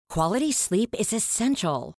Quality sleep is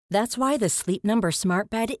essential. That's why the Sleep Number Smart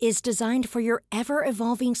Bed is designed for your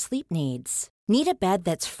ever-evolving sleep needs. Need a bed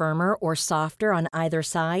that's firmer or softer on either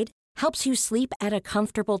side? Helps you sleep at a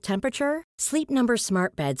comfortable temperature? Sleep Number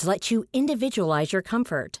Smart Beds let you individualize your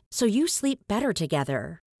comfort, so you sleep better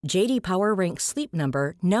together. J.D. Power ranks Sleep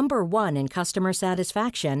Number number 1 in customer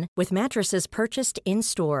satisfaction with mattresses purchased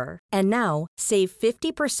in-store. And now, save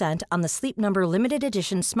 50% on the Sleep Number Limited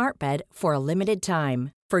Edition Smart Bed for a limited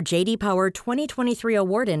time. For J.D. Power 2023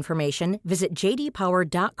 award information, visit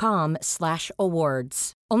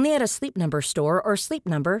jdpower.com/awards. Only at a Sleep Number store or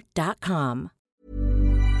sleepnumber.com.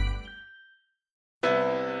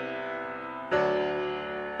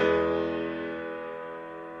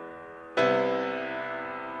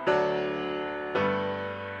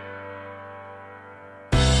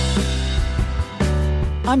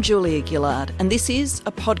 I'm Julia Gillard, and this is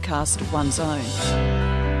a podcast of one's own.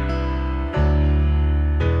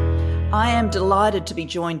 I am delighted to be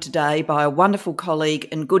joined today by a wonderful colleague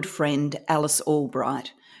and good friend, Alice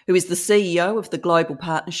Albright, who is the CEO of the Global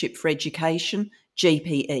Partnership for Education,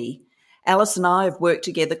 GPE. Alice and I have worked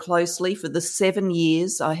together closely for the 7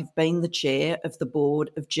 years I have been the chair of the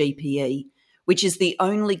board of GPE, which is the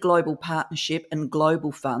only global partnership and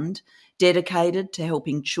global fund dedicated to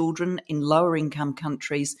helping children in lower income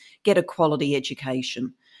countries get a quality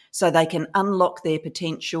education so they can unlock their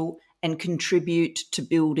potential and contribute to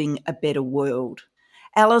building a better world.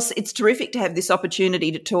 Alice, it's terrific to have this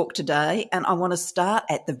opportunity to talk today, and I want to start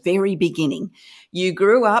at the very beginning. You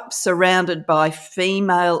grew up surrounded by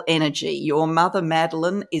female energy. Your mother,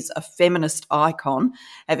 Madeline, is a feminist icon,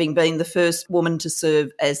 having been the first woman to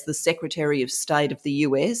serve as the Secretary of State of the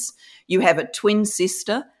US. You have a twin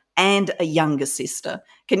sister and a younger sister.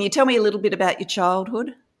 Can you tell me a little bit about your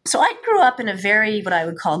childhood? So I grew up in a very, what I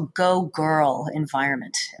would call, go-girl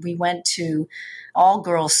environment. We went to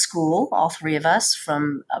all-girls school, all three of us,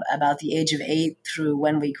 from about the age of 8 through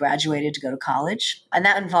when we graduated to go to college. And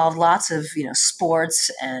that involved lots of, sports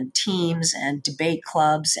and teams and debate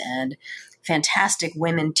clubs and fantastic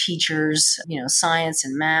women teachers, science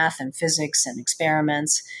and math and physics and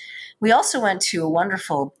experiments. We also went to a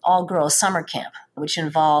wonderful all-girls summer camp, which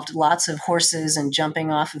involved lots of horses and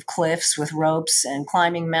jumping off of cliffs with ropes and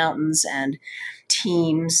climbing mountains and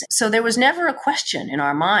teams. So there was never a question in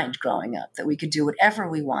our mind growing up that we could do whatever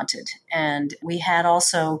we wanted. And we had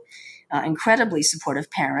also incredibly supportive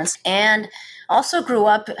parents, and also grew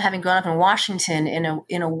up, having grown up in Washington,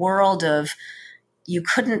 in a world of you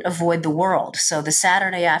couldn't avoid the world. So the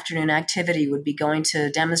Saturday afternoon activity would be going to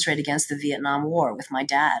demonstrate against the Vietnam War with my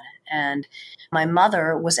dad. And my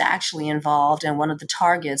mother was actually involved in one of the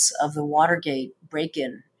targets of the Watergate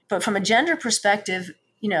break-in. But from a gender perspective,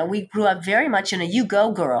 we grew up very much in a you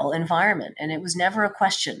go girl environment, and it was never a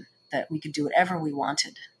question that we could do whatever we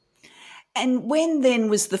wanted. And when then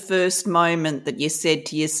was the first moment that you said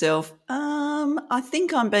to yourself, I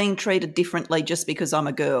think I'm being treated differently just because I'm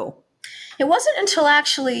a girl? It wasn't until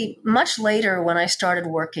actually much later when I started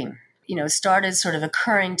working, it started sort of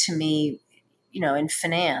occurring to me, in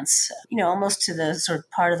finance, almost to the sort of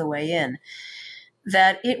part of the way in,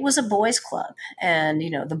 that it was a boys' club. And,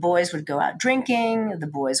 the boys would go out drinking, the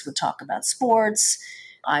boys would talk about sports.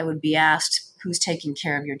 I would be asked, who's taking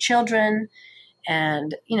care of your children?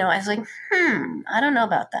 And, I was like, I don't know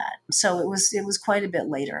about that. So it was quite a bit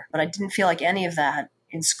later, but I didn't feel like any of that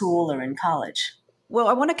in school or in college. Well,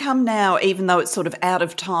 I want to come now, even though it's sort of out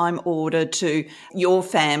of time order, to your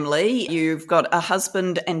family. You've got a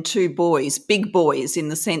husband and 2 boys, big boys in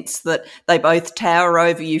the sense that they both tower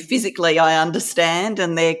over you physically, I understand,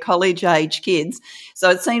 and they're college-age kids. So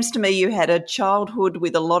it seems to me you had a childhood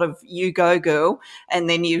with a lot of you go girl, and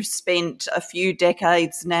then you've spent a few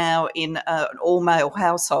decades now in an all-male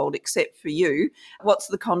household except for you. What's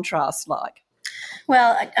the contrast like?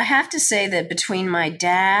 Well, I have to say that between my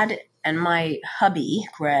dad and my hubby,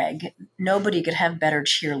 Greg, nobody could have better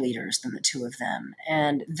cheerleaders than the two of them.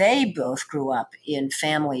 And they both grew up in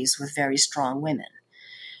families with very strong women.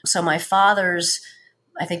 So my father's,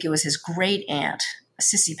 I think it was his great aunt,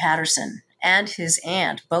 Sissy Patterson, and his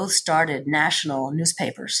aunt both started national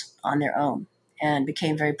newspapers on their own and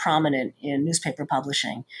became very prominent in newspaper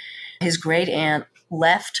publishing. His great aunt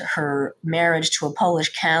left her marriage to a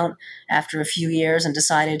Polish count after a few years and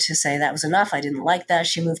decided to say that was enough. I didn't like that.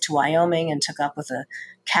 She moved to Wyoming and took up with a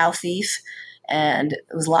cow thief. And it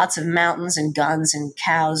was lots of mountains and guns and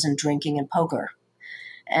cows and drinking and poker.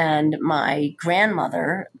 And my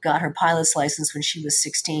grandmother got her pilot's license when she was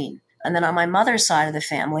 16. And then on my mother's side of the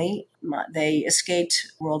family, they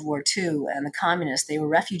escaped World War II and the communists. They were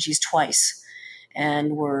refugees twice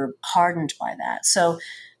and were hardened by that. So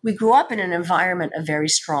we grew up in an environment of very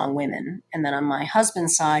strong women. And then on my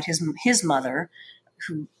husband's side, his mother,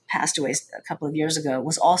 who passed away a couple of years ago,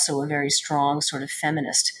 was also a very strong sort of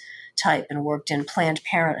feminist type and worked in Planned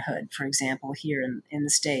Parenthood, for example, here in the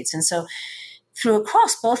States. And so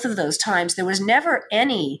across both of those times, there was never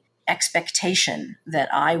any expectation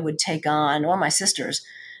that I would take on, or my sisters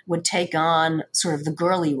would take on sort of the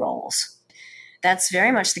girly roles. That's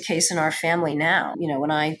very much the case in our family now. You know, when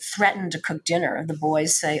I threaten to cook dinner, the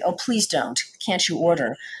boys say, "Oh, please don't. Can't you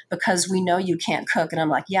order? Because we know you can't cook." And I'm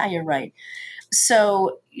like, "Yeah, you're right."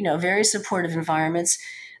 So, you know, very supportive environments.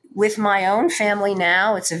 With my own family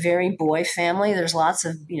now, it's a very boy family. There's lots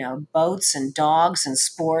of, you know, boats and dogs and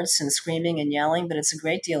sports and screaming and yelling, but it's a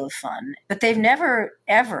great deal of fun. But they've never,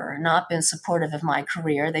 ever not been supportive of my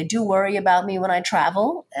career. They do worry about me when I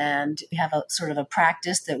travel, and we have a sort of a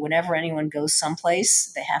practice that whenever anyone goes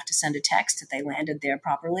someplace, they have to send a text that they landed there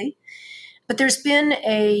properly. But there's been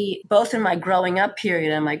both in my growing up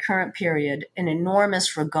period and my current period, an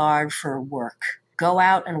enormous regard for work. Go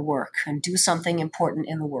out and work and do something important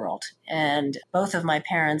in the world. And both of my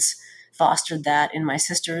parents fostered that in my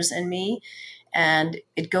sisters and me. And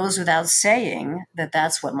it goes without saying that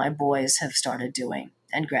that's what my boys have started doing,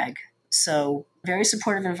 and Greg. So very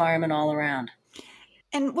supportive environment all around.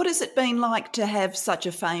 And what has it been like to have such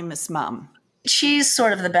a famous mum? She's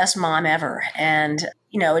sort of the best mom ever. And,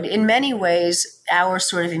 you know, in many ways, our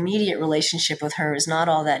sort of immediate relationship with her is not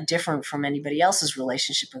all that different from anybody else's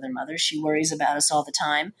relationship with her mother. She worries about us all the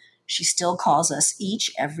time. She still calls us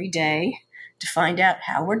every day to find out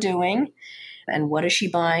how we're doing and what is she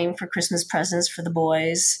buying for Christmas presents for the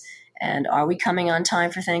boys, and are we coming on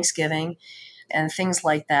time for Thanksgiving, and things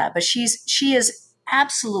like that. But she is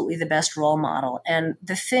absolutely the best role model. And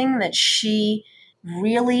the thing that she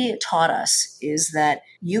really taught us is that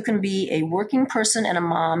you can be a working person and a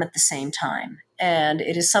mom at the same time. And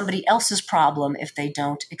it is somebody else's problem if they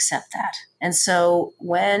don't accept that. And so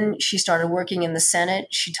when she started working in the Senate,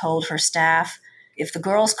 she told her staff, "If the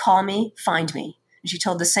girls call me, find me." And she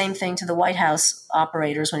told the same thing to the White House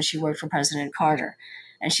operators when she worked for President Carter.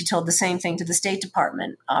 And she told the same thing to the State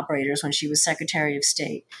Department operators when she was Secretary of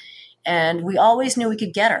State. And we always knew we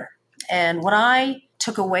could get her. And what I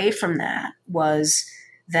took away from that was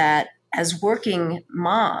that as working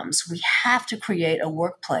moms, we have to create a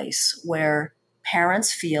workplace where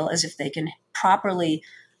parents feel as if they can properly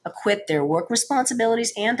acquit their work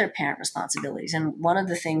responsibilities and their parent responsibilities. And one of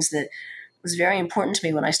the things that was very important to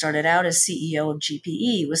me when I started out as CEO of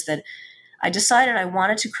GPE was that I decided I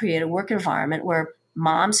wanted to create a work environment where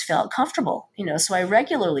moms felt comfortable. You know, so I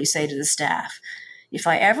regularly say to the staff, if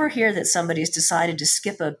I ever hear that somebody's decided to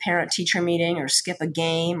skip a parent-teacher meeting or skip a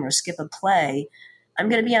game or skip a play, I'm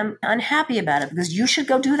going to be unhappy about it, because you should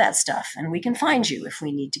go do that stuff and we can find you if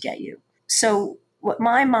we need to get you. So what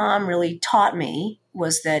my mom really taught me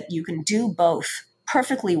was that you can do both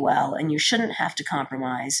perfectly well and you shouldn't have to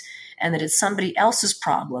compromise, and that it's somebody else's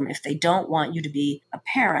problem if they don't want you to be a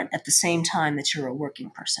parent at the same time that you're a working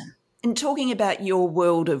person. In talking about your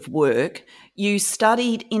world of work, you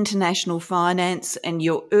studied international finance, and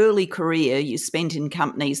your early career you spent in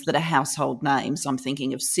companies that are household names. I'm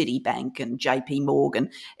thinking of Citibank and JP Morgan.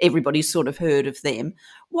 Everybody's sort of heard of them.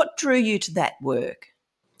 What drew you to that work?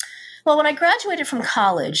 Well, when I graduated from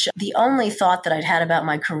college, the only thought that I'd had about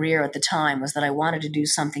my career at the time was that I wanted to do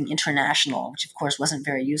something international, which of course wasn't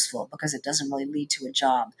very useful because it doesn't really lead to a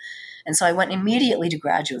job. And so I went immediately to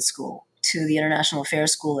graduate school, to the International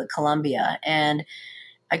Affairs School at Columbia. And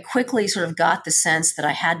I quickly sort of got the sense that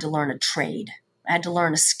I had to learn a trade. I had to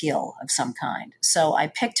learn a skill of some kind. So I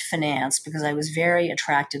picked finance because I was very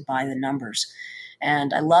attracted by the numbers.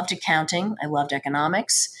 And I loved accounting. I loved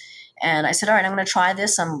economics. And I said, all right, I'm going to try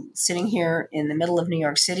this. I'm sitting here in the middle of New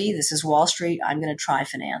York City. This is Wall Street. I'm going to try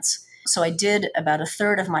finance. So I did about a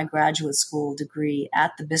third of my graduate school degree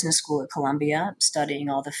at the business school at Columbia, studying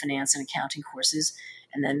all the finance and accounting courses,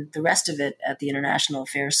 and then the rest of it at the International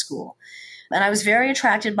Affairs School. And I was very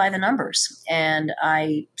attracted by the numbers. And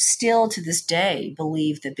I still, to this day,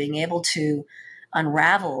 believe that being able to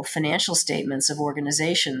unravel financial statements of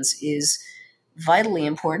organizations is vitally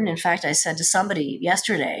important. In fact, I said to somebody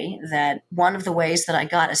yesterday that one of the ways that I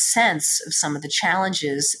got a sense of some of the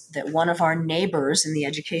challenges that one of our neighbors in the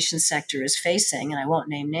education sector is facing, and I won't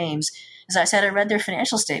name names, is I said I read their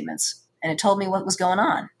financial statements and it told me what was going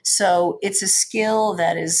on. So it's a skill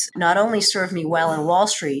that has not only served me well in Wall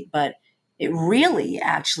Street, but it really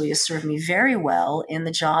actually has served me very well in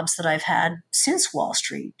the jobs that I've had since Wall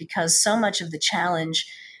Street, because so much of the challenge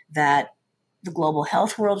that the global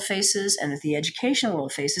health world faces and that the education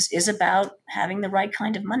world faces is about having the right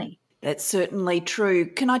kind of money. That's certainly true.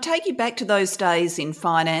 Can I take you back to those days in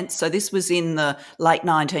finance? So this was in the late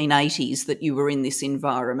 1980s that you were in this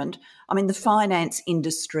environment. I mean, the finance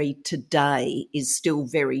industry today is still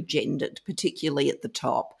very gendered, particularly at the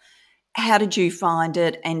top. How did you find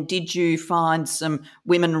it? And did you find some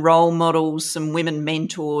women role models, some women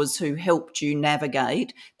mentors who helped you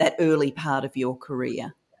navigate that early part of your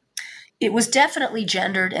career? It was definitely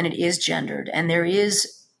gendered, and it is gendered. And there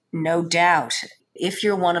is no doubt, if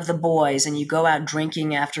you're one of the boys and you go out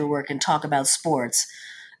drinking after work and talk about sports,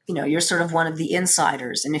 you're sort of one of the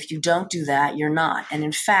insiders. And if you don't do that, you're not. And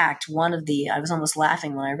in fact, I was almost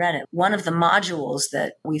laughing when I read it, one of the modules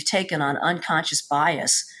that we've taken on unconscious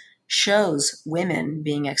bias shows women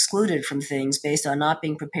being excluded from things based on not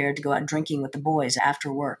being prepared to go out drinking with the boys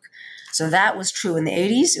after work. So that was true in the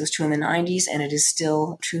 80s, it was true in the 90s, and it is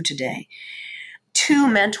still true today. Two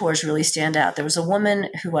mentors really stand out. There was a woman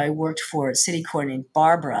who I worked for at Citicorp named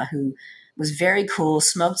Barbara, who was very cool,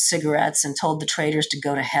 smoked cigarettes, and told the traders to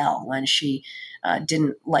go to hell when she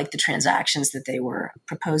didn't like the transactions that they were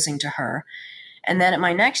proposing to her. And then at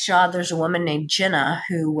my next job, there's a woman named Jinnah,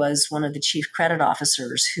 who was one of the chief credit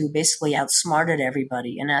officers, who basically outsmarted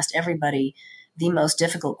everybody and asked everybody the most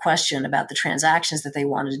difficult question about the transactions that they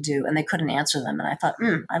wanted to do, and they couldn't answer them. And I thought,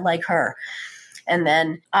 I like her. And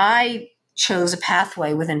then I chose a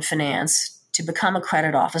pathway within finance to become a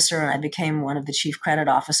credit officer, and I became one of the chief credit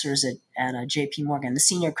officers at JP Morgan, the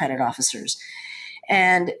senior credit officers.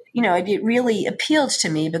 And, it really appealed to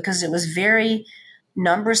me because it was very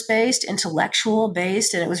numbers-based,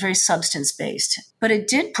 intellectual-based, and it was very substance-based. But it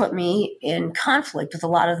did put me in conflict with a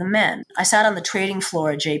lot of the men. I sat on the trading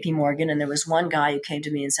floor at JP Morgan, and there was one guy who came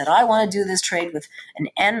to me and said, I want to do this trade with an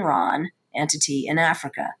Enron entity in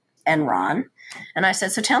Africa. Enron. And I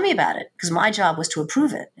said, so tell me about it, because my job was to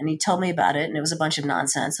approve it. And he told me about it, and it was a bunch of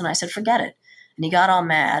nonsense. And I said, forget it. And he got all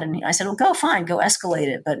mad. And I said, well, go escalate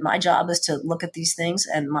it. But my job is to look at these things,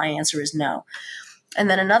 and my answer is no. And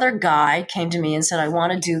then another guy came to me and said, I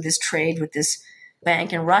want to do this trade with this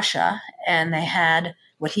bank in Russia. And they had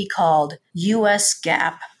what he called US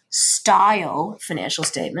GAAP style financial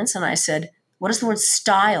statements. And I said, what does the word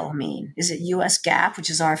style mean? Is it US GAAP, which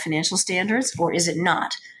is our financial standards, or is it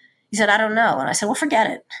not? He said, I don't know. And I said, well, forget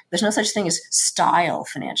it. There's no such thing as style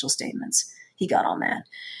financial statements. He got all mad.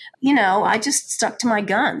 I just stuck to my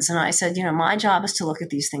guns. And I said, my job is to look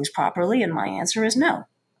at these things properly. And my answer is no.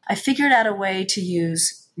 I figured out a way to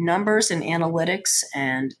use numbers and analytics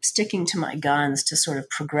and sticking to my guns to sort of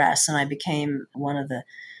progress. And I became one of the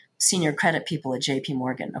senior credit people at JP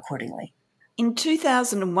Morgan accordingly. In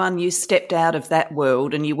 2001, you stepped out of that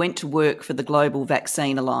world and you went to work for the Global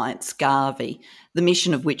Vaccine Alliance, Gavi, the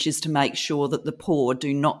mission of which is to make sure that the poor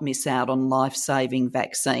do not miss out on life-saving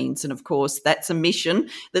vaccines. And of course, that's a mission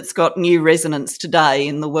that's got new resonance today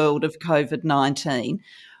in the world of COVID-19.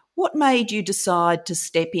 What made you decide to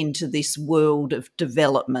step into this world of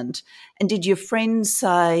development? And did your friends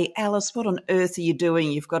say, Alice, what on earth are you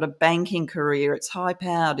doing? You've got a banking career. It's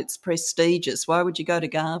high-powered. It's prestigious. Why would you go to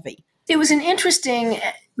Gavi? It was an interesting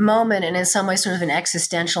moment and in some ways sort of an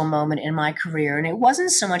existential moment in my career. And it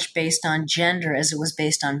wasn't so much based on gender as it was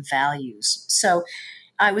based on values. So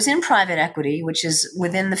I was in private equity, which is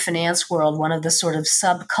within the finance world, one of the sort of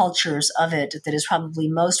subcultures of it that is probably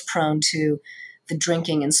most prone to the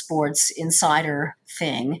drinking and sports insider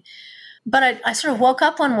thing. But I sort of woke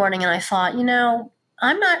up one morning and I thought,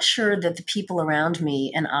 I'm not sure that the people around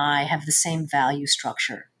me and I have the same value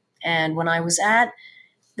structure. And when I was at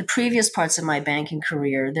the previous parts of my banking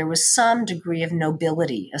career, there was some degree of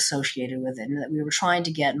nobility associated with it, and that we were trying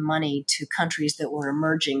to get money to countries that were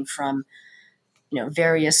emerging from,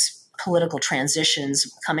 various political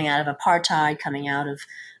transitions, coming out of apartheid, coming out of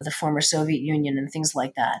the former Soviet Union and things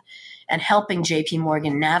like that, and helping JP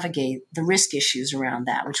Morgan navigate the risk issues around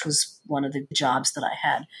that, which was one of the jobs that I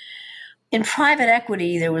had. In private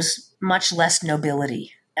equity, there was much less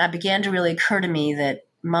nobility. It began to really occur to me that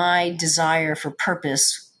my desire for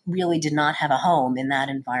purpose really did not have a home in that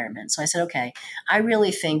environment. So I said, okay, I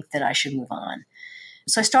really think that I should move on.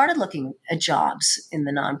 So I started looking at jobs in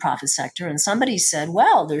the nonprofit sector, and somebody said,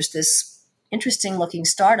 well, there's this interesting looking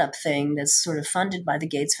startup thing that's sort of funded by the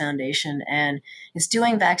Gates Foundation, and it's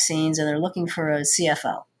doing vaccines, and they're looking for a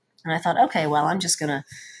CFO. And I thought, okay, well, I'm just going to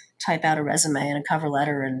type out a resume and a cover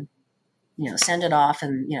letter and, send it off,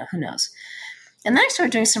 and, who knows. And then I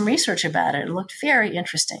started doing some research about it. It looked very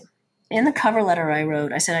interesting. In the cover letter I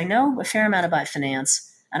wrote, I said, I know a fair amount about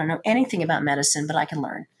finance. I don't know anything about medicine, but I can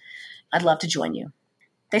learn. I'd love to join you.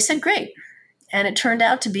 They said, great. And it turned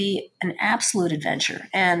out to be an absolute adventure.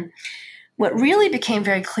 And what really became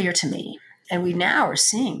very clear to me, and we now are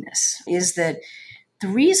seeing this, is that the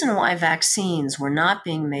reason why vaccines were not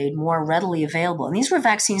being made more readily available, and these were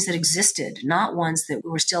vaccines that existed, not ones that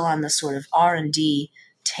were still on the sort of R&D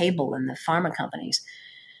table in the pharma companies,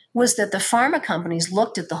 was that the pharma companies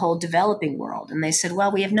looked at the whole developing world and they said,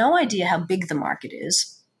 well, we have no idea how big the market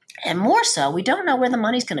is. And more so, we don't know where the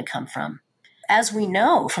money's going to come from. As we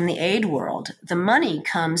know from the aid world, the money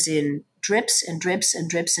comes in drips and drips and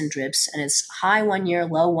drips and drips, and it's high one year,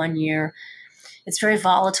 low one year. It's very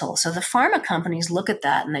volatile. So the pharma companies look at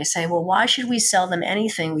that and they say, well, why should we sell them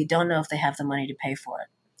anything? We don't know if they have the money to pay for it.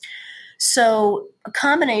 So a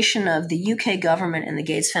combination of the UK government and the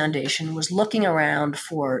Gates Foundation was looking around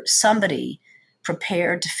for somebody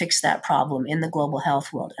prepared to fix that problem in the global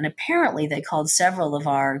health world. And apparently they called several of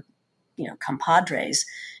our compadres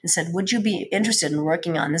and said, would you be interested in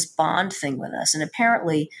working on this bond thing with us? And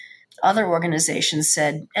apparently other organizations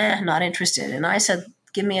said, not interested. And I said,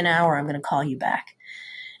 give me an hour, I'm going to call you back.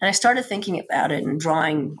 And I started thinking about it and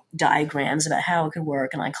drawing diagrams about how it could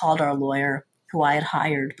work. And I called our lawyer, who I had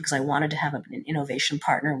hired because I wanted to have an innovation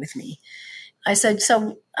partner with me. I said,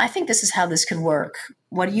 so I think this is how this could work.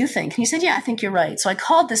 What do you think? And he said, yeah, I think you're right. So I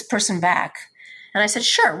called this person back and I said,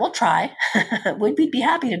 sure, we'll try. We'd be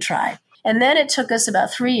happy to try. And then it took us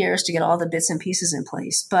about 3 years to get all the bits and pieces in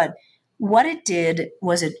place. But what it did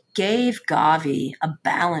was it gave Gavi a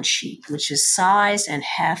balance sheet, which is size and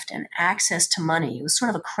heft and access to money. It was sort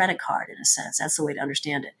of a credit card in a sense. That's the way to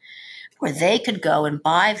understand it, where they could go and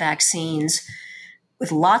buy vaccines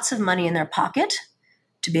with lots of money in their pocket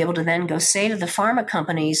to be able to then go say to the pharma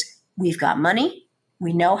companies, we've got money,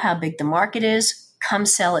 we know how big the market is, come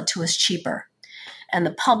sell it to us cheaper. And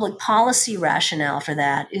the public policy rationale for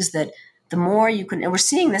that is that the more you can, and we're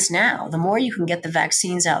seeing this now, the more you can get the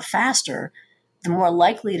vaccines out faster, the more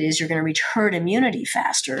likely it is you're going to reach herd immunity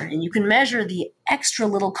faster. And you can measure the extra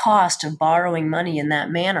little cost of borrowing money in that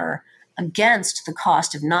manner against the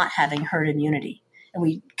cost of not having herd immunity. And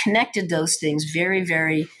we connected those things very,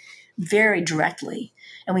 very, very directly.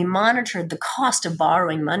 And we monitored the cost of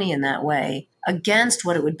borrowing money in that way against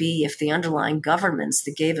what it would be if the underlying governments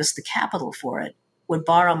that gave us the capital for it would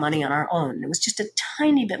borrow money on our own. It was just a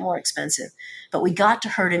tiny bit more expensive, but we got to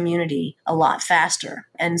herd immunity a lot faster.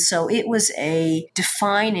 And so it was a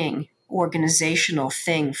defining organizational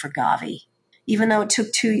thing for Gavi. Even though it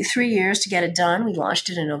took 3 years to get it done, we launched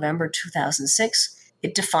it in November 2006.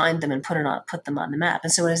 It defined them and put them on the map.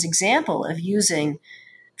 And so as an example of using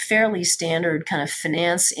fairly standard kind of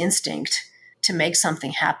finance instinct to make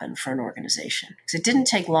something happen for an organization. Because it didn't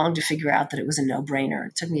take long to figure out that it was a no-brainer.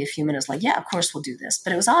 It took me a few minutes like, yeah, of course we'll do this.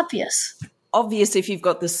 But it was obvious. Obvious if you've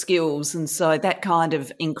got the skills. And so that kind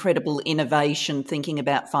of incredible innovation, thinking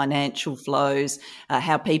about financial flows,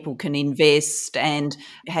 how people can invest and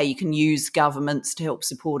how you can use governments to help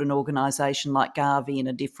support an organisation like Gavi in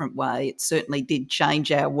a different way. It certainly did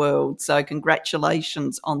change our world. So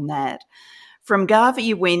congratulations on that. From Gavi,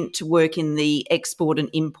 you went to work in the Export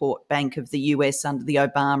and Import Bank of the US under the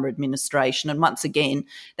Obama administration. And once again,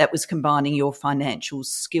 that was combining your financial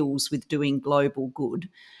skills with doing global good.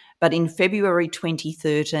 But in February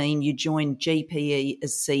 2013, you joined GPE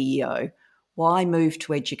as CEO. Why move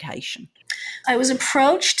to education? I was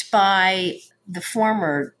approached by the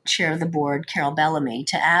former chair of the board, Carol Bellamy,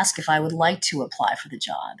 to ask if I would like to apply for the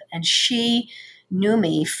job. And she knew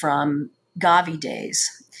me from Gavi days.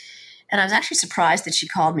 And I was actually surprised that she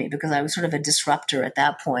called me because I was sort of a disruptor at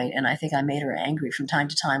that point, and I think I made her angry from time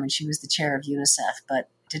to time when she was the chair of UNICEF, but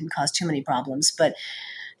didn't cause too many problems. But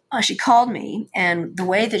she called me, and the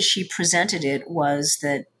way that she presented it was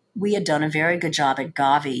that we had done a very good job at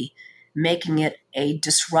Gavi making it a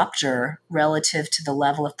disruptor relative to the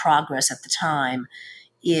level of progress at the time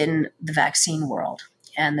in the vaccine world,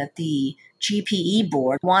 and that the GPE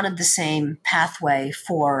board wanted the same pathway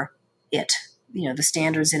for it. The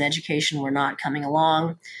standards in education were not coming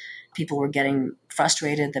along. People were getting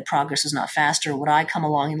frustrated that progress was not faster. Would I come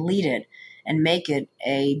along and lead it and make it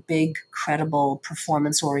a big, credible,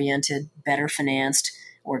 performance-oriented, better financed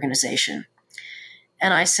organization?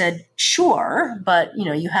 And I said, sure, but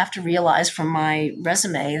you have to realize from my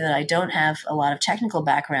resume that I don't have a lot of technical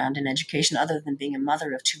background in education other than being a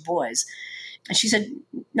mother of 2 boys. And she said,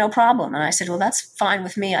 no problem. And I said, well, that's fine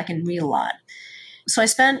with me. I can read a lot. So I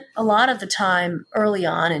spent a lot of the time early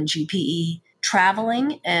on in GPE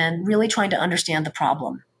traveling and really trying to understand the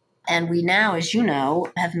problem. And we now, as you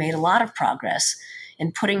know, have made a lot of progress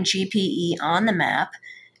in putting GPE on the map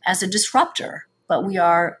as a disruptor. But we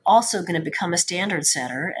are also going to become a standard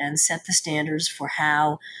setter and set the standards for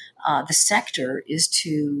how the sector is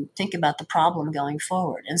to think about the problem going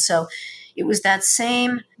forward. And so it was that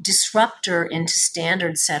same disruptor into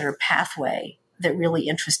standard setter pathway that really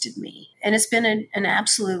interested me. And it's been an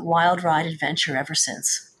absolute wild ride adventure ever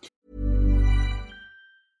since.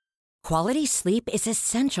 Quality sleep is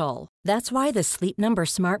essential. That's why the Sleep Number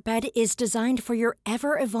Smart Bed is designed for your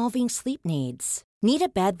ever-evolving sleep needs. Need a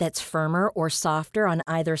bed that's firmer or softer on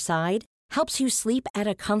either side? Helps you sleep at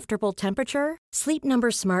a comfortable temperature? Sleep Number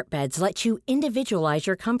Smart Beds let you individualize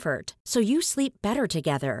your comfort so you sleep better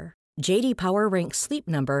together. J.D. Power ranks Sleep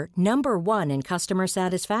Number number 1 in customer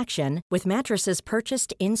satisfaction with mattresses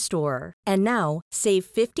purchased in-store. And now, save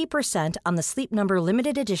 50% on the Sleep Number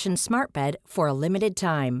Limited Edition Smart Bed for a limited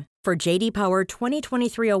time. For J.D. Power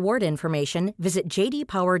 2023 award information, visit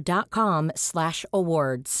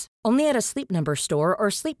jdpower.com/awards. Only at a Sleep Number store or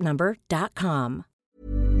sleepnumber.com.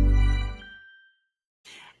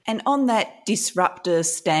 And on that disruptor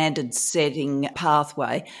standard setting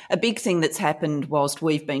pathway, a big thing that's happened whilst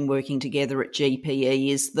we've been working together at GPE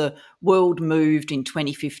is the world moved in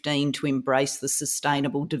 2015 to embrace the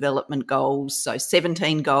Sustainable Development Goals. So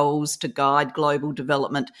 17 goals to guide global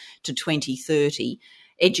development to 2030.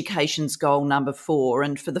 Education's goal number 4.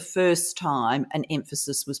 And for the first time, an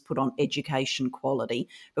emphasis was put on education quality.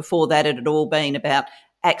 Before that, it had all been about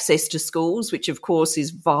access to schools, which of course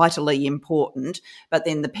is vitally important. But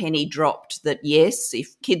then the penny dropped that, yes,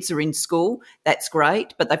 if kids are in school, that's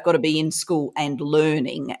great, but they've got to be in school and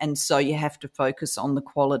learning. And so you have to focus on the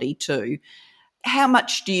quality too. How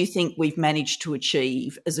much do you think we've managed to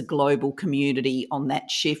achieve as a global community on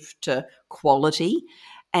that shift to quality?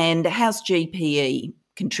 And how's GPE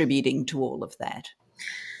contributing to all of that?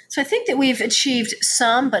 So I think that we've achieved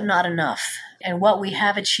some, but not enough. And what we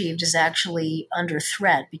have achieved is actually under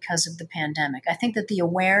threat because of the pandemic. I think that the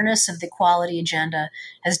awareness of the quality agenda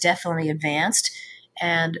has definitely advanced,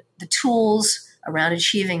 and the tools around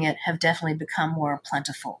achieving it have definitely become more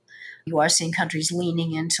plentiful. You are seeing countries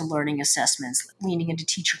leaning into learning assessments, leaning into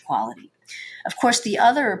teacher quality. Of course, the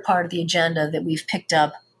other part of the agenda that we've picked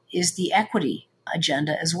up is the equity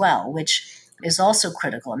agenda as well, which is also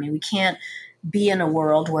critical. I mean, we can't be in a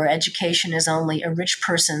world where education is only a rich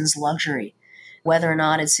person's luxury, whether or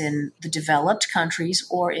not it's in the developed countries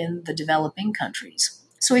or in the developing countries.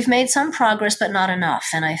 So we've made some progress, but not enough.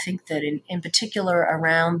 And I think that in particular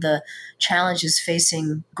around the challenges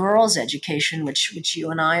facing girls' education, which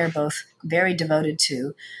you and I are both very devoted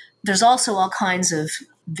to, there's also all kinds of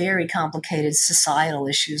very complicated societal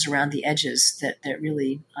issues around the edges that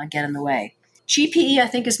really get in the way. GPE, I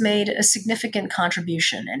think, has made a significant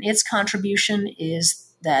contribution, and its contribution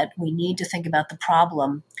is that we need to think about the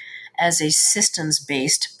problem as a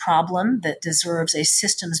systems-based problem that deserves a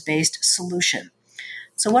systems-based solution.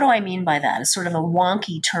 So what do I mean by that? It's sort of a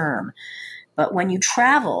wonky term, but when you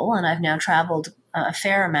travel, and I've now traveled a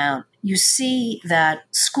fair amount, you see that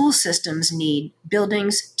school systems need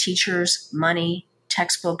buildings, teachers, money,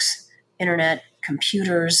 textbooks, internet,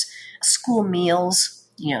 computers, school meals,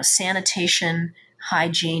 sanitation,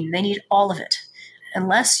 hygiene. They need all of it.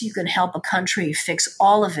 Unless you can help a country fix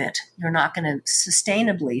all of it, you're not going to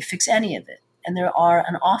sustainably fix any of it. And there are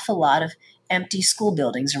an awful lot of empty school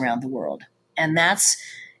buildings around the world. And that's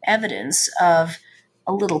evidence of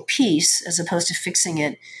a little piece as opposed to fixing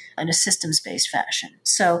it in a systems-based fashion.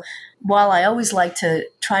 So while I always like to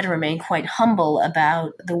try to remain quite humble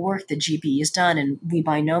about the work that GPE has done, and we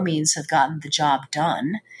by no means have gotten the job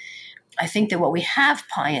done, I think that what we have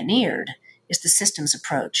pioneered is the systems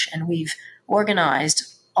approach, and we've organized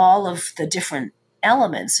all of the different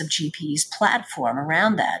elements of GPE's platform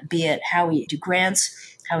around that, be it how we do grants,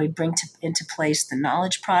 how we bring into place the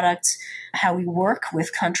knowledge products, how we work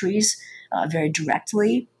with countries very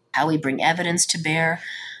directly, how we bring evidence to bear.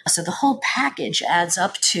 So the whole package adds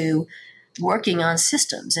up to working on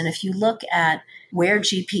systems. And if you look at where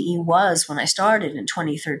GPE was when I started in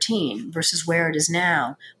 2013 versus where it is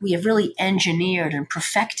now, we have really engineered and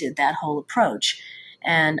perfected that whole approach.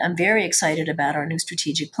 And I'm very excited about our new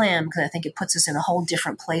strategic plan because I think it puts us in a whole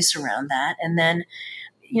different place around that. And then,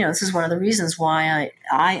 this is one of the reasons why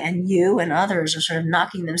I and you and others are sort of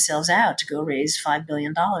knocking themselves out to go raise $5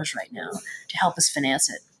 billion right now to help us finance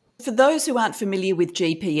it. For those who aren't familiar with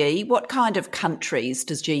GPE, what kind of countries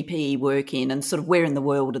does GPE work in, and sort of where in the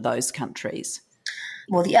world are those countries?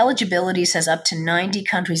 Well, the eligibility says up to 90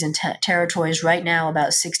 countries and territories. Right now,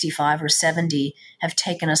 about 65 or 70 have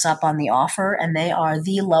taken us up on the offer, and they are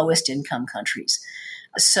the lowest income countries.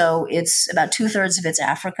 So it's about 2/3 of it's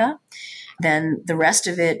Africa. Then the rest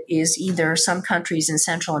of it is either some countries in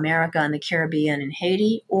Central America and the Caribbean and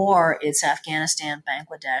Haiti, or it's Afghanistan,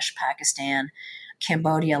 Bangladesh, Pakistan,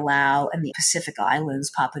 Cambodia, Laos, and the Pacific Islands,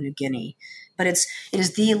 Papua New Guinea. But it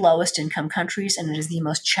is the lowest income countries, and it is the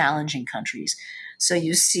most challenging countries. So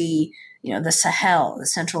you see the Sahel, the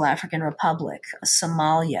Central African Republic,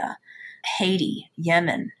 Somalia, Haiti,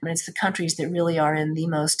 Yemen. I mean, it's the countries that really are in the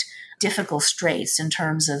most difficult straits in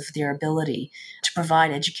terms of their ability to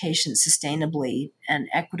provide education sustainably and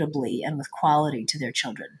equitably and with quality to their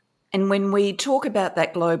children. And when we talk about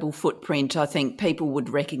that global footprint, I think people would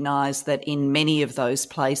recognise that in many of those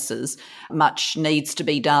places, much needs to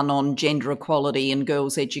be done on gender equality and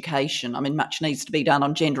girls' education. I mean, much needs to be done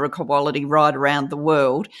on gender equality right around the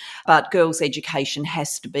world, but girls' education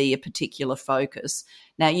has to be a particular focus.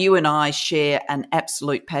 Now, you and I share an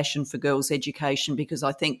absolute passion for girls' education because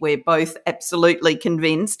I think we're both absolutely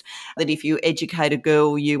convinced that if you educate a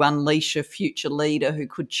girl, you unleash a future leader who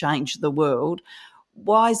could change the world.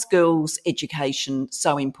 Why is girls' education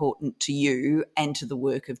so important to you and to the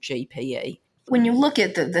work of GPE? When you look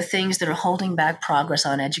at the things that are holding back progress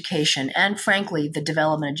on education and, frankly, the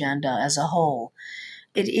development agenda as a whole,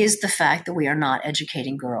 it is the fact that we are not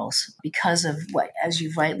educating girls because of what, as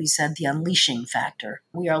you've rightly said, the unleashing factor.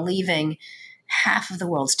 We are leaving half of the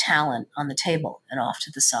world's talent on the table and off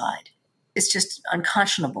to the side. It's just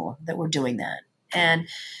unconscionable that we're doing that. And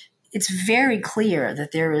it's very clear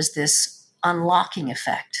that there is this unlocking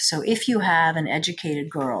effect. So if you have an educated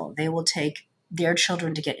girl, they will take their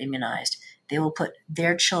children to get immunized. They will put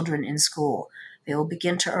their children in school. They will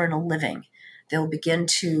begin to earn a living. They will begin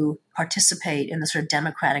to participate in the sort of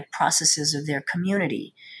democratic processes of their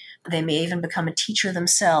community. They may even become a teacher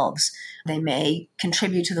themselves. They may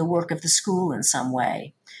contribute to the work of the school in some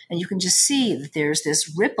way. And you can just see that there's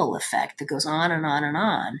this ripple effect that goes on and on and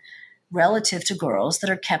on relative to girls that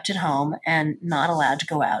are kept at home and not allowed to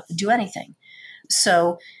go out and do anything.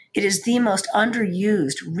 So it is the most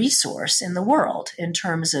underused resource in the world in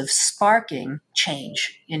terms of sparking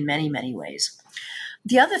change in many, many ways.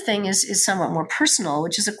 The other thing is somewhat more personal,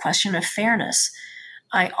 which is a question of fairness.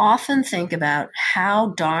 I often think about how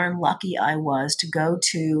darn lucky I was to go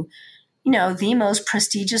to, the most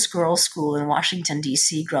prestigious girls' school in Washington,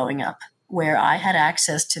 D.C. growing up, where I had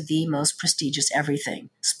access to the most prestigious everything,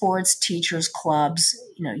 sports, teachers, clubs,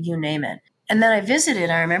 you name it. And then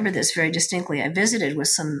I remember this very distinctly, I visited with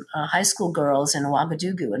some high school girls in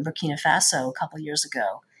Ouagadougou in Burkina Faso a couple of years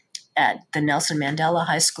ago at the Nelson Mandela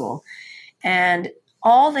High School. And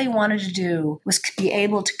all they wanted to do was be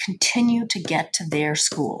able to continue to get to their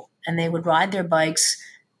school. And they would ride their bikes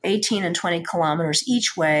 18 and 20 kilometers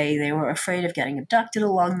each way. They were afraid of getting abducted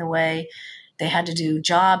along the way. They had to do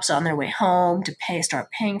jobs on their way home to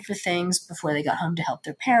start paying for things before they got home to help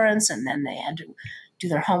their parents. And then they had to do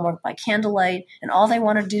their homework by candlelight. And all they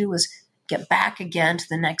wanted to do was get back again to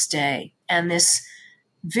the next day. And this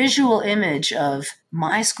visual image of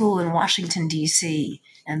my school in Washington, D.C.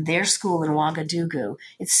 and their school in Ouagadougou,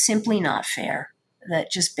 it's simply not fair.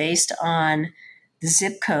 That just based on the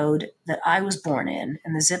zip code that I was born in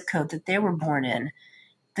and the zip code that they were born in,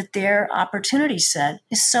 that their opportunity set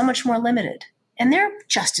is so much more limited. And they're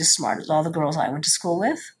just as smart as all the girls I went to school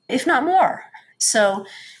with, if not more. So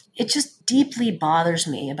it just deeply bothers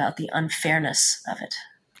me about the unfairness of it.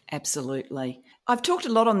 Absolutely. I've talked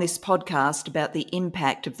a lot on this podcast about the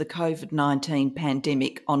impact of the COVID-19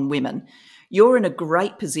 pandemic on women. You're in a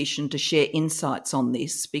great position to share insights on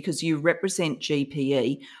this because you represent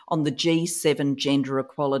GPE on the G7 Gender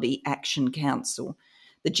Equality Action Council.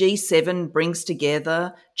 The G7 brings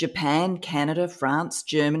together Japan, Canada, France,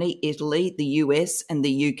 Germany, Italy, the US and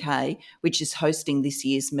the UK, which is hosting this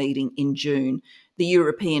year's meeting in June. The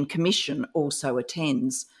European Commission also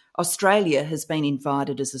attends. Australia has been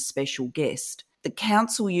invited as a special guest. The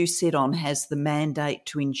council you sit on has the mandate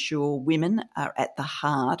to ensure women are at the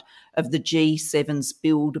heart of the G7's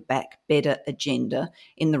Build Back Better agenda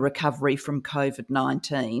in the recovery from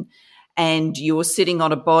COVID-19. And you're sitting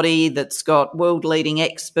on a body that's got world-leading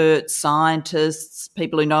experts, scientists,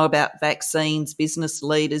 people who know about vaccines, business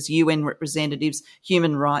leaders, UN representatives,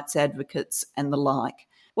 human rights advocates, and the like.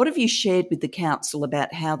 What have you shared with the council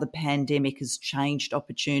about how the pandemic has changed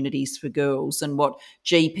opportunities for girls and what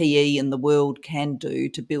GPE and the world can do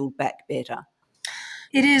to build back better?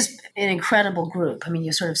 It is an incredible group. I mean,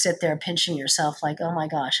 you sort of sit there pinching yourself like, oh my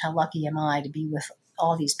gosh, how lucky am I to be with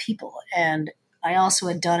all these people? And I also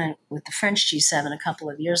had done it with the French G7 a couple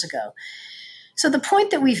of years ago. So the point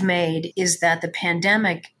that we've made is that the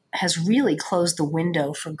pandemic has really closed the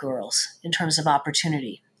window for girls in terms of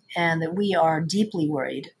opportunity, and that we are deeply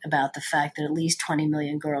worried about the fact that at least 20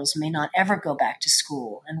 million girls may not ever go back to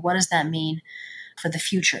school. And what does that mean for the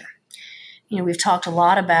future? We've talked a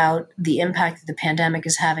lot about the impact that the pandemic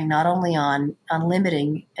is having not only on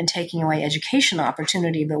limiting and taking away education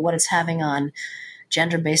opportunity, but what it's having on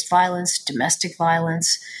gender-based violence, domestic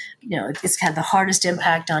violence. It's had the hardest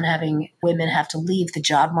impact on having women have to leave the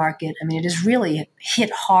job market. I mean, it has really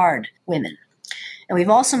hit hard women. And we've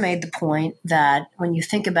also made the point that when you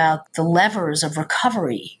think about the levers of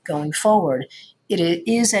recovery going forward, it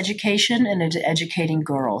is education and it's educating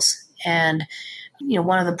girls. And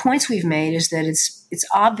one of the points we've made is that it's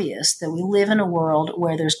obvious that we live in a world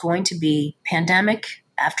where there's going to be pandemic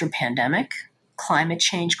after pandemic, climate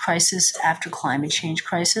change crisis after climate change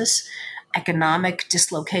crisis, economic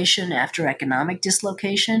dislocation after economic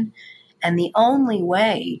dislocation. And the only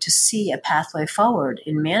way to see a pathway forward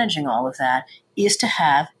in managing all of that is to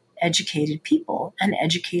have educated people and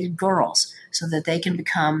educated girls so that they can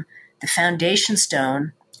become the foundation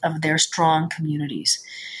stone of their strong communities.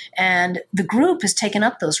 And the group has taken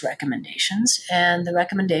up those recommendations, and the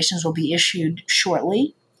recommendations will be issued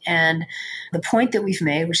shortly. And the point that we've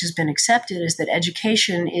made, which has been accepted, is that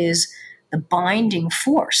education is the binding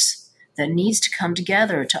force that needs to come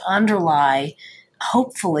together to underlie,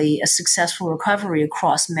 hopefully, a successful recovery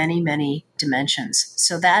across many, many dimensions.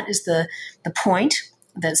 So that is the point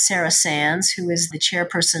that Sarah Sands, who is the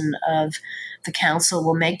chairperson of the council,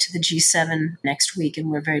 will make to the G7 next week, and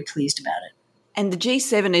we're very pleased about it. And the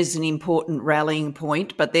G7 is an important rallying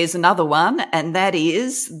point, but there's another one, and that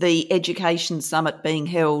is the Education Summit being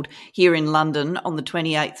held here in London on the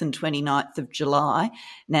 28th and 29th of July.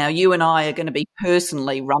 Now, you and I are going to be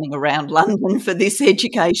personally running around London for this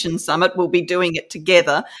Education Summit. We'll be doing it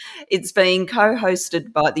together. It's being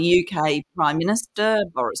co-hosted by the UK Prime Minister,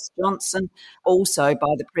 Boris Johnson, also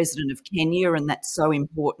by the President of Kenya, and that's so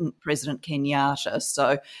important, President Kenyatta.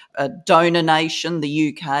 So a donor nation,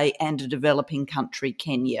 the UK, and a developing country,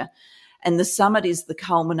 Kenya. And the summit is the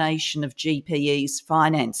culmination of GPE's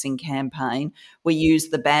financing campaign. We use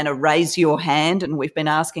the banner Raise Your Hand, and we've been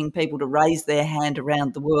asking people to raise their hand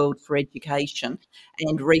around the world for education.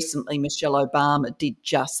 And recently Michelle Obama did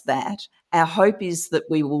just that. Our hope is that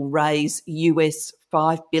we will raise US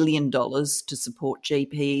 $5 billion to support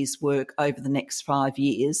GPE's work over the next 5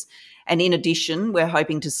 years. And in addition, we're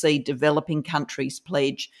hoping to see developing countries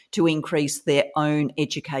pledge to increase their own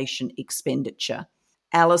education expenditure.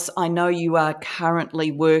 Alice, I know you are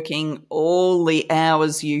currently working all the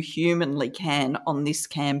hours you humanly can on this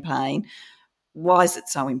campaign. Why is it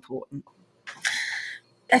so important?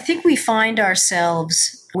 I think we find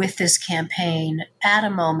ourselves with this campaign at a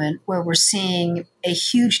moment where we're seeing a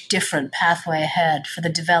huge different pathway ahead for the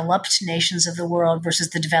developed nations of the world versus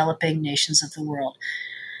the developing nations of the world.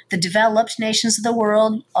 The developed nations of the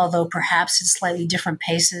world, although perhaps at slightly different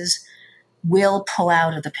paces, will pull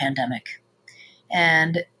out of the pandemic.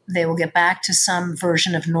 And they will get back to some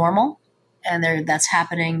version of normal, and that's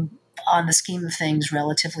happening on the scheme of things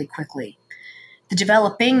relatively quickly. The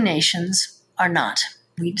developing nations are not.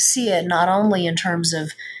 We see it not only in terms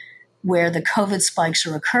of where the COVID spikes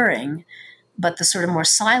are occurring, but the sort of more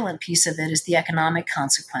silent piece of it is the economic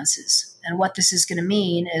consequences. And what this is going to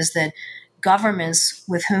mean is that governments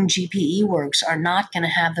with whom GPE works are not going to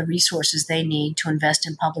have the resources they need to invest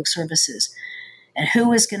in public services. And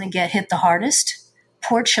who is going to get hit the hardest?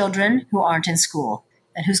 Poor children who aren't in school.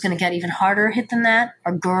 And who's going to get even harder hit than that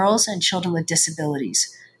are girls and children with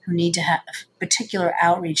disabilities who need to have particular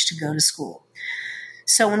outreach to go to school.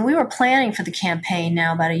 So when we were planning for the campaign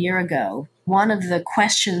now about a year ago, one of the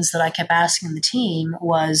questions that I kept asking the team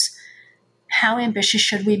was, how ambitious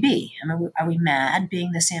should we be? I mean, are we mad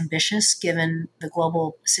being this ambitious given the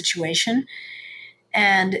global situation?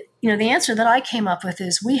 And, the answer that I came up with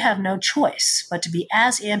is we have no choice but to be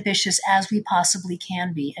as ambitious as we possibly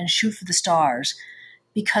can be and shoot for the stars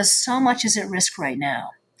because so much is at risk right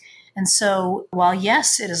now. And so while,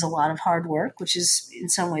 yes, it is a lot of hard work, which is in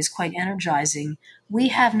some ways quite energizing, we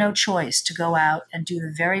have no choice to go out and do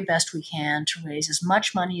the very best we can to raise as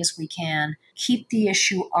much money as we can, keep the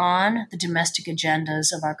issue on the domestic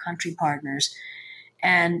agendas of our country partners,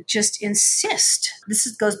 and just insist.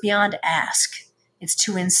 Goes beyond ask. It's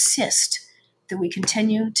to insist that we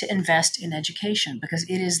continue to invest in education because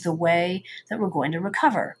it is the way that we're going to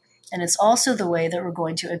recover. And it's also the way that we're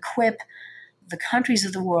going to equip the countries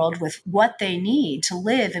of the world with what they need to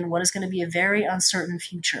live in what is going to be a very uncertain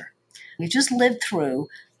future. We've just lived through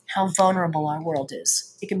how vulnerable our world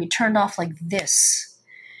is. It can be turned off like this.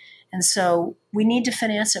 And so we need to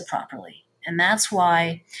finance it properly. And that's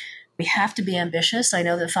why we have to be ambitious. I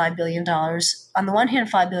know that $5 billion, on the one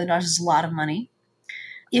hand, $5 billion is a lot of money.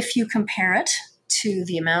 If you compare it to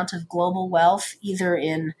the amount of global wealth, either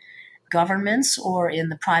in governments or in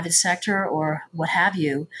the private sector or what have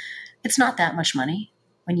you, it's not that much money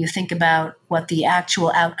when you think about what the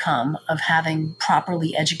actual outcome of having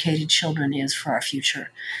properly educated children is for our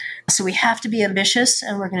future. So we have to be ambitious,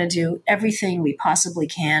 and we're going to do everything we possibly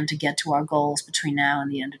can to get to our goals between now and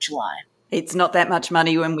the end of July. It's not that much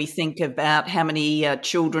money when we think about how many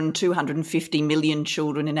children, 250 million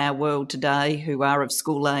children in our world today who are of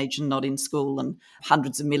school age and not in school, and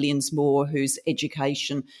hundreds of millions more whose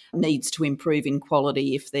education needs to improve in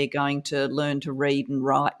quality if they're going to learn to read and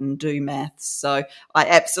write and do maths. So I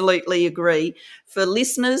absolutely agree. For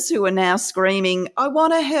listeners who are now screaming, I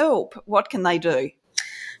want to help, what can they do?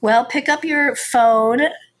 Well, pick up your phone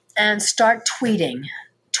and start tweeting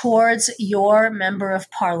towards your member of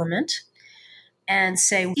parliament and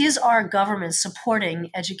say, is our government supporting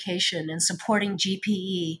education and supporting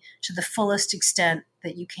GPE to the fullest extent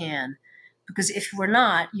that you can? Because if we're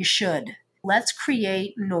not, you should. Let's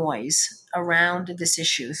create noise around this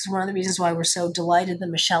issue. This is one of the reasons why we're so delighted that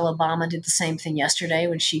Michelle Obama did the same thing yesterday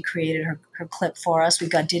when she created her clip for us. We've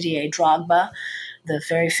got Didier Drogba, the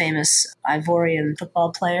very famous Ivorian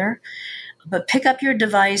football player. But pick up your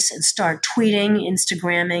device and start tweeting,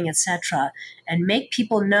 Instagramming, etc., and make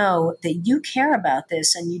people know that you care about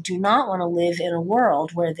this and you do not want to live in a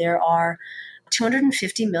world where there are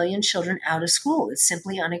 250 million children out of school. It's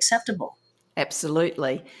simply unacceptable.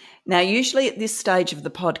 Absolutely. Now, usually at this stage of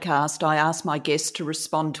the podcast, I ask my guests to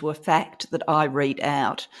respond to a fact that I read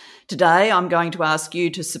out. Today, I'm going to ask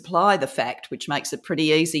you to supply the fact, which makes it pretty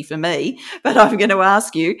easy for me, but I'm going to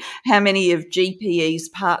ask you, how many of GPE's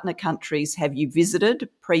partner countries have you visited,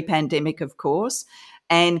 pre-pandemic, of course?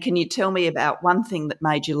 And can you tell me about one thing that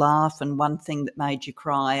made you laugh and one thing that made you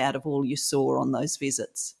cry out of all you saw on those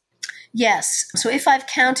visits? Yes. So if I've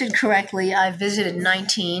counted correctly, I've visited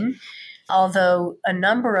 19, although a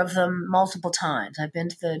number of them multiple times. I've been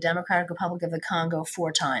to the Democratic Republic of the Congo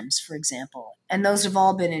 4 times, for example, and those have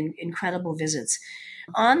all been incredible visits.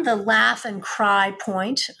 On the laugh and cry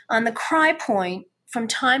point, from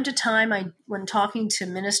time to time, when talking to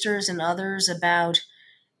ministers and others about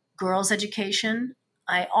girls' education,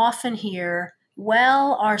 I often hear,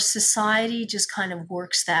 well, our society just kind of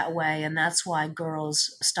works that way, and that's why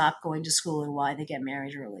girls stop going to school and why they get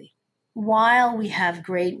married early. While we have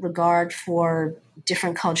great regard for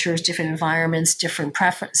different cultures, different environments, different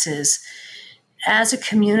preferences, as a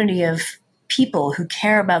community of people who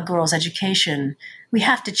care about girls' education, we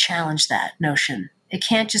have to challenge that notion. It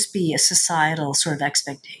can't just be a societal sort of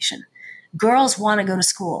expectation. Girls want to go to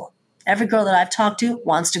school. Every girl that I've talked to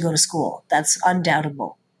wants to go to school. That's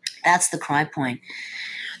undoubtable. That's the cry point.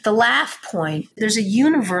 The laugh point, there's a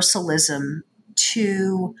universalism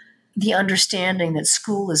to the understanding that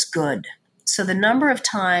school is good. So the number of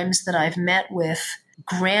times that I've met with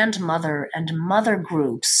grandmother and mother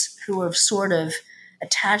groups who have sort of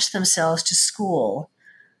attached themselves to school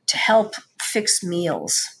to help fix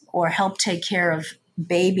meals or help take care of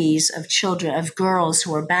babies, of children, of girls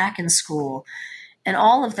who are back in school, and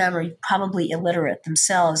all of them are probably illiterate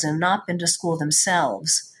themselves and not been to school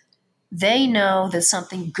themselves, they know that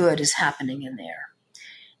something good is happening in there.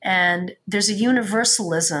 And there's a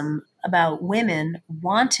universalism about women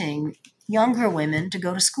wanting younger women to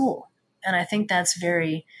go to school. And I think that's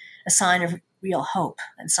a sign of real hope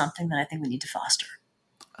and something that I think we need to foster.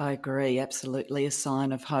 I agree, absolutely a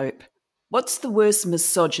sign of hope. What's the worst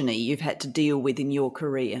misogyny you've had to deal with in your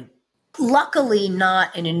career? Luckily,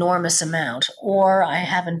 not an enormous amount, or I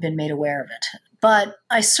haven't been made aware of it. But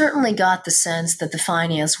I certainly got the sense that the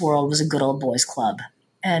finance world was a good old boys club,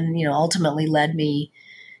 and ultimately led me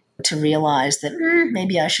to realize that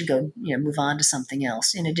maybe I should go, move on to something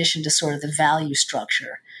else, in addition to sort of the value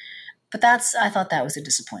structure. But I thought that was a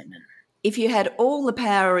disappointment. If you had all the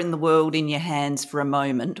power in the world in your hands for a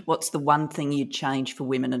moment, what's the one thing you'd change for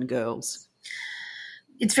women and girls?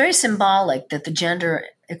 It's very symbolic that the Gender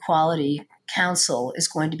Equality Council is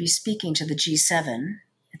going to be speaking to the G7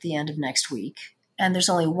 at the end of next week. And there's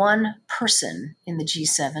only one person in the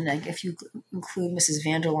G7, if you include Mrs.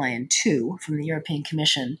 van der Leyen, 2 from the European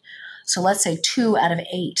Commission. So let's say 2 out of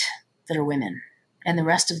 8 that are women, and the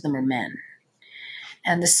rest of them are men.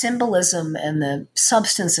 And the symbolism and the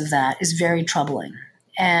substance of that is very troubling.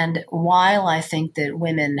 And while I think that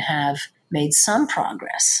women have made some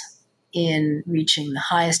progress in reaching the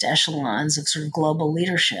highest echelons of sort of global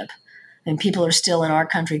leadership, and people are still in our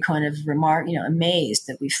country kind of amazed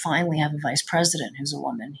that we finally have a vice president who's a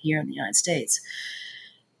woman here in the United States.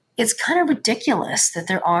 It's kind of ridiculous that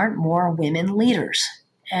there aren't more women leaders.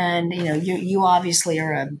 And, you obviously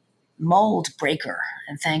are a mold breaker,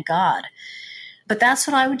 and thank God. But that's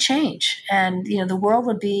what I would change. And, the world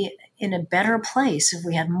would be in a better place if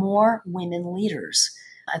we had more women leaders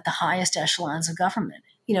at the highest echelons of government.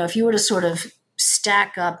 If you were to sort of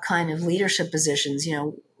stack up kind of leadership positions,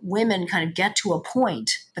 women kind of get to a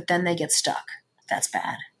point, but then they get stuck. That's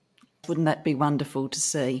bad. Wouldn't that be wonderful to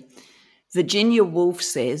see? Virginia Woolf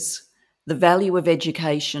says, "The value of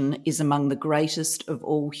education is among the greatest of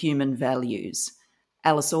all human values."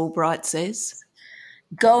 Alice Albright says,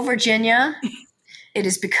 "Go Virginia. It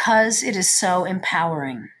is because it is so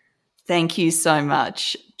empowering." Thank you so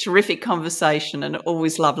much. Terrific conversation and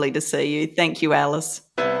always lovely to see you. Thank you, Alice.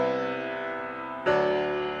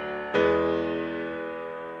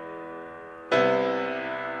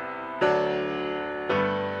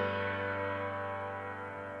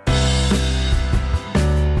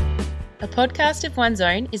 A Podcast of One's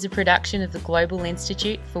Own is a production of the Global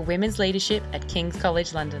Institute for Women's Leadership at King's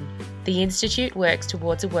College London. The Institute works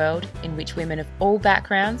towards a world in which women of all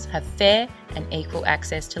backgrounds have fair and equal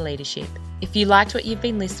access to leadership. If you liked what you've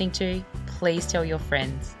been listening to, please tell your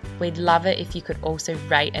friends. We'd love it if you could also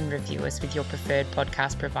rate and review us with your preferred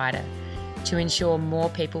podcast provider to ensure more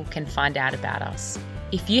people can find out about us.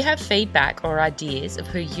 If you have feedback or ideas of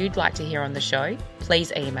who you'd like to hear on the show,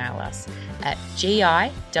 please email us at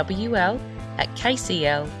giwl@kcl.ac.uk.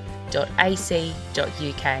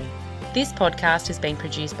 This podcast has been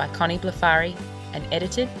produced by Connie Blafari and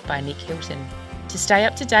edited by Nick Hilton. To stay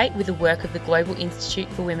up to date with the work of the Global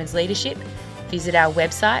Institute for Women's Leadership, visit our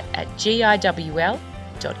website at giwl.kcl.ac.uk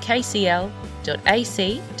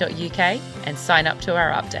and sign up to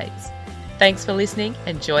our updates. Thanks for listening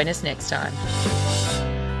and join us next time.